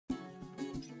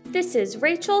This is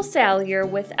Rachel Salyer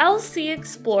with LC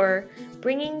Explorer,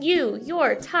 bringing you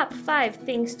your top 5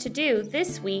 things to do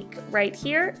this week right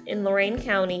here in Lorain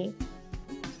County.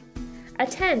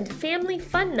 Attend Family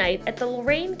Fun Night at the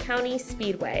Lorain County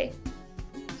Speedway.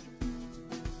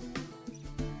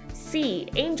 See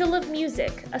Angel of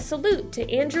Music, a salute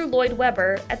to Andrew Lloyd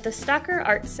Webber at the Stocker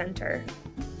Arts Center.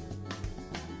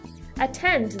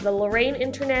 Attend the Lorain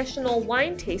International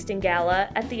Wine Tasting Gala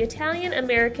at the Italian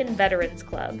American Veterans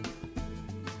Club.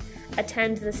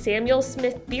 Attend the Samuel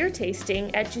Smith Beer Tasting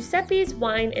at Giuseppe's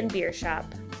Wine and Beer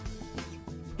Shop.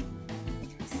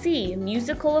 See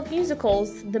Musical of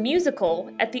Musicals, the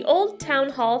musical, at the Old Town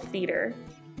Hall Theater.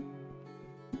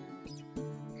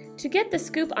 To get the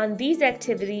scoop on these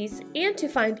activities and to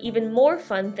find even more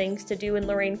fun things to do in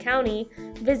Lorain County,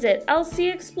 visit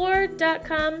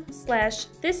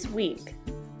lcexplorer.com/thisweek.